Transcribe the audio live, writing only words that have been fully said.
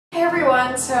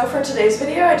everyone, so for today's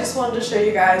video I just wanted to show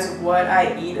you guys what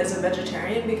I eat as a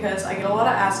vegetarian because I get a lot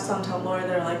of asks on Tumblr.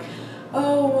 They're like,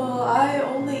 oh well, I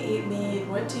only eat meat,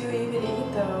 what do you even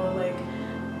eat though? Like,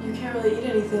 you can't really eat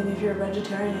anything if you're a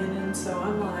vegetarian. And so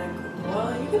I'm like,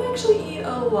 well, you can actually eat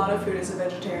a lot of food as a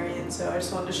vegetarian. So I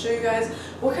just wanted to show you guys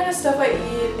what kind of stuff I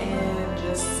eat and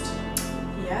just,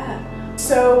 yeah.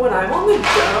 So when I'm on the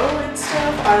go and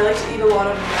stuff, I like to eat a lot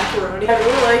of macaroni. I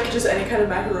really like just any kind of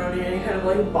macaroni, any kind of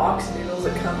like box noodles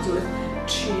that comes with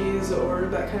cheese or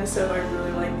that kind of stuff. I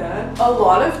really like that. A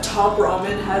lot of top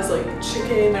ramen has like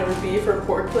chicken or beef or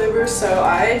pork flavors, so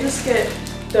I just get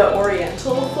the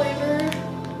oriental flavor.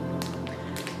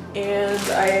 And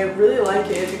I really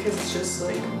like it because it's just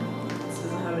like, this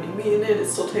doesn't have any meat in it, it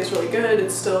still tastes really good,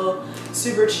 it's still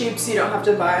super cheap, so you don't have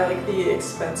to buy like the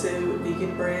expensive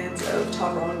vegan brands of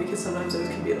top ramen because sometimes those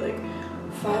can be like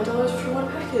 $5 for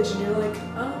one package and you're like,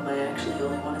 I actually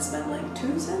only want to spend like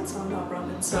 2 cents on top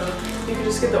ramen, so you can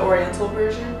just get the oriental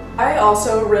version. I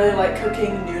also really like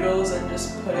cooking noodles and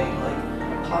just putting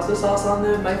like pasta sauce on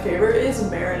them. My favorite is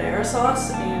marinara sauce,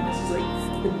 and this is like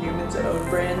the Newman's Own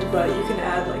brand, but you can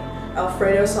add like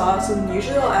Alfredo sauce, and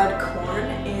usually I'll add corn.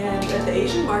 And at the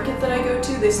Asian market that I go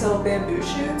to, they sell bamboo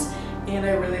shoots, and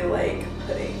I really like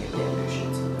putting bamboo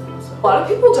shoots in them. So. A lot of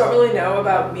people don't really know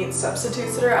about meat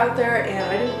substitutes that are out there, and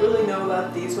I didn't really know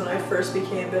about these when I first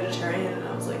became vegetarian, and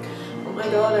I was like, oh my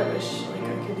god, I wish like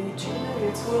I could eat chicken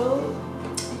nuggets. Well,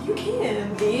 you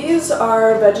can. These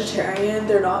are vegetarian,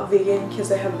 they're not vegan because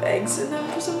they have eggs in them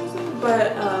for some reason,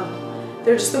 but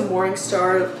they're just the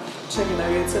Morningstar chicken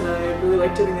nuggets, and I really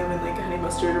like dipping them in like honey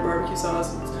mustard or barbecue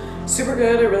sauce. It's super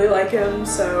good, I really like them.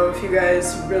 So if you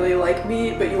guys really like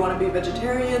meat but you want to be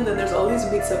vegetarian, then there's all these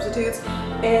meat substitutes,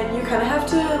 and you kind of have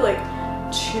to like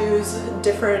choose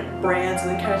different brands and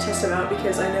then kind of test them out,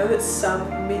 because I know that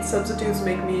some meat substitutes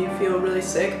make me feel really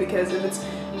sick because if it's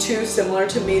too similar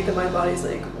to meat then my body's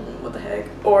like, what the heck?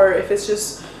 Or if it's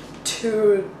just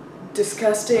too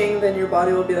disgusting then your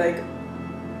body will be like,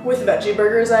 with veggie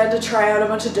burgers, I had to try out a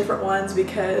bunch of different ones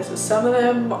because some of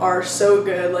them are so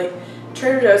good. Like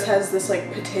Trader Joe's has this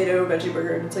like potato veggie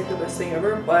burger and it's like the best thing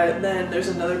ever, but then there's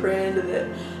another brand that,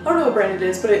 I don't know what brand it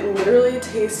is, but it literally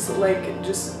tastes like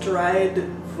just dried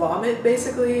vomit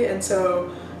basically, and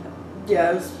so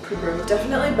yeah, it's pretty gross.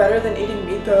 Definitely better than eating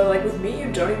meat though. Like with meat,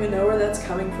 you don't even know where that's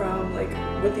coming from. Like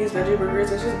with these veggie burgers,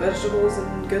 it's just vegetables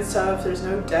and good stuff. There's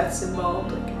no deaths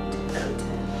involved. Like 10 out of 10.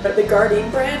 But the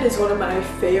Gardein brand is one of my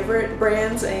favorite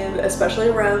brands, and especially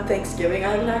around Thanksgiving.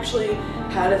 I haven't actually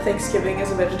had a Thanksgiving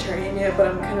as a vegetarian yet, but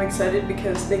I'm kind of excited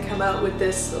because they come out with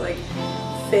this like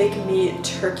fake meat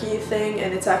turkey thing,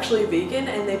 and it's actually vegan,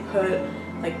 and they put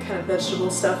like kind of vegetable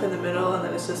stuff in the middle, and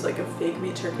then it's just like a fake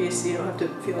meat turkey, so you don't have to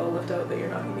feel all left out that you're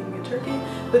not eating a turkey.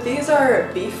 But these are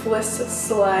beefless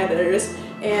sliders,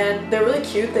 and they're really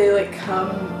cute. They like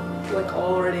come like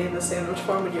already in the sandwich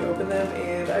form when you open them,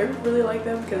 and I really like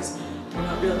them because they're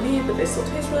not real meat but they still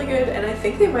taste really good, and I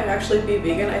think they might actually be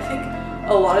vegan. I think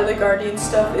a lot of the Gardein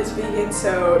stuff is vegan,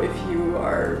 so if you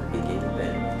are vegan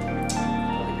then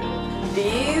probably good.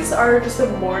 These are just the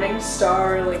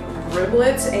Morningstar like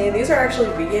riblets, and these are actually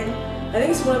vegan. I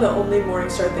think it's one of the only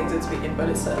Morningstar things that's vegan, but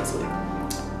it says like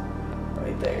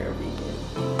right there, vegan.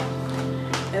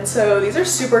 And so these are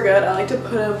super good. I like to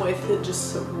put them with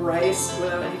just some rice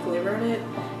without any flavor in it,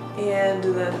 and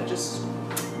then it just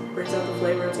brings out the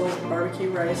flavor. It's like barbecue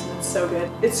rice, and it's so good.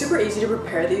 It's super easy to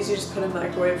prepare these. You just put them in the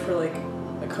microwave for like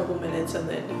a couple minutes, and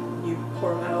then you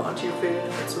pour them out onto your food,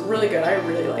 and it's really good. I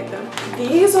really like them.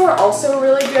 These are also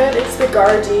really good. It's the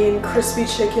Gardein crispy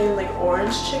chicken, like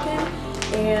orange chicken,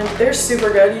 and they're super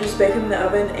good. You just bake them in the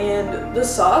oven, and the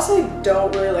sauce I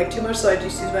don't really like too much, so I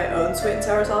just use my own sweet and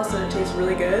sour sauce, and it tastes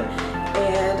really good.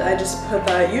 And I just put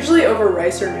that usually over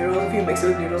rice or noodles. If you mix it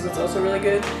with noodles, it's also really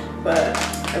good, but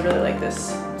I really like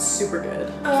this. It's super good.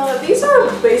 These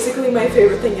are basically my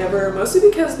favorite thing ever, mostly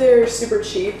because they're super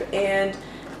cheap, and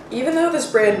even though this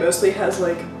brand mostly has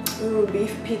like, ooh,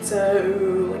 beef pizza,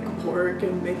 ooh, like pork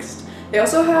and mixed, they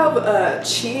also have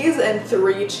cheese and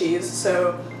 3 cheese,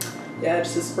 so yeah,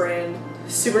 just this brand,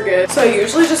 super good. So I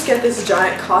usually just get this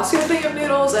giant Costco thing of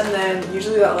noodles, and then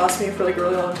usually that lasts me for like a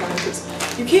really long time because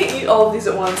you can't eat all of these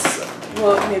at once.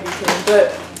 Well, maybe you can,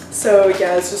 but so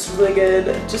yeah, it's just really good.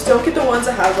 Just don't get the ones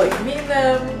that have like meat in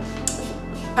them.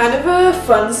 Kind of a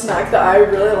fun snack that I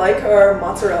really like are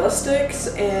mozzarella sticks,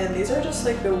 and these are just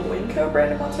like the Winco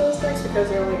brand of mozzarella sticks because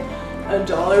they're like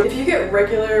 $1. If you get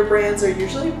regular brands, they're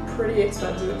usually pretty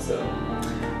expensive, so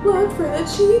look for the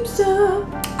cheap stuff.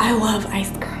 I love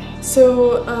ice cream.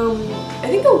 So I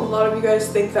think a lot of you guys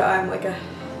think that I'm like a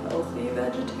healthy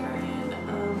vegetarian.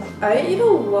 I eat a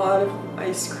lot of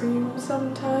ice cream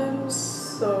sometimes.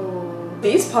 So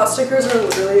these pot stickers are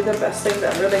literally the best things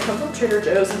ever. They come from Trader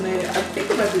Joe's and I think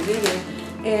they might be vegan,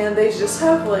 and they just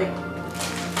have like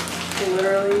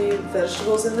literally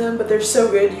vegetables in them, but they're so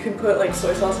good. You can put like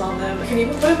soy sauce on them. You can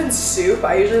even put them in soup.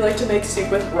 I usually like to make soup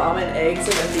with ramen, eggs,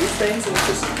 and then these things, and it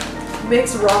just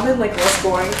makes ramen like less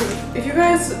boring, because if you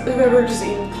guys have ever just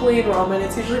eaten plain ramen,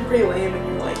 it's usually pretty lame and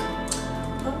you're like,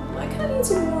 oh, I kind of need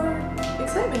some more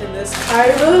excitement in this. I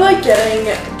really like getting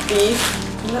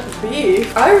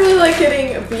I really like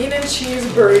getting bean and cheese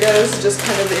burritos just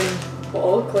kind of in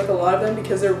bulk, like a lot of them,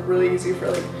 because they're really easy for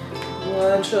like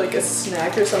lunch or like a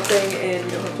snack or something, and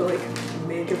you don't have to like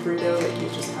make a burrito, like you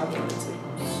just have one. It's like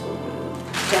so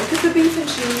good. Don't get the beef and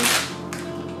cheese.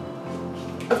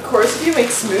 Of course, if you make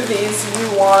smoothies,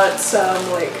 you want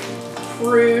some like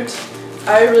fruit.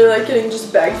 I really like getting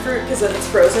just bagged fruit because then it's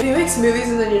frozen. If you make smoothies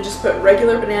and then you just put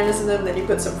regular bananas in them, then you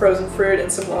put some frozen fruit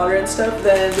and some water and stuff,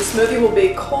 then the smoothie will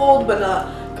be cold but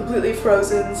not completely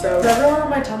frozen. So everyone on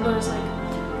my Tumblr is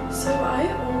like, so I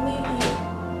only eat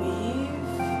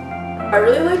beef? I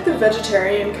really like the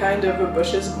vegetarian kind of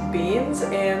Bush's beans,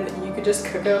 and you could just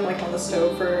cook them like on the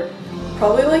stove for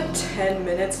probably like 10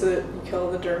 minutes so that you kill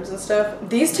all the germs and stuff.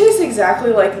 These taste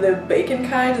exactly like the bacon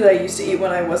kind that I used to eat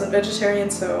when I wasn't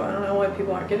vegetarian, so I don't know why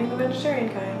people aren't getting the vegetarian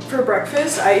kind. For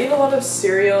breakfast, I eat a lot of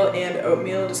cereal and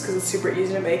oatmeal just because it's super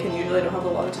easy to make, and usually I don't have a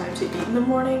lot of time to eat in the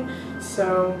morning,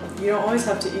 so you don't always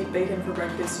have to eat bacon for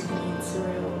breakfast. You can eat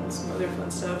cereal and some other fun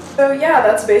stuff. So yeah,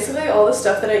 that's basically all the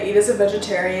stuff that I eat as a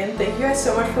vegetarian. Thank you guys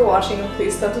so much for watching, and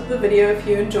please thumbs up the video if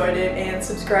you enjoyed it, and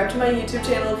subscribe to my YouTube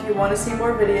channel if you want to see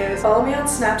more videos. Follow me on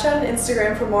Snapchat and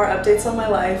Instagram for more updates on my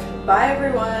life. Bye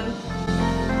everyone!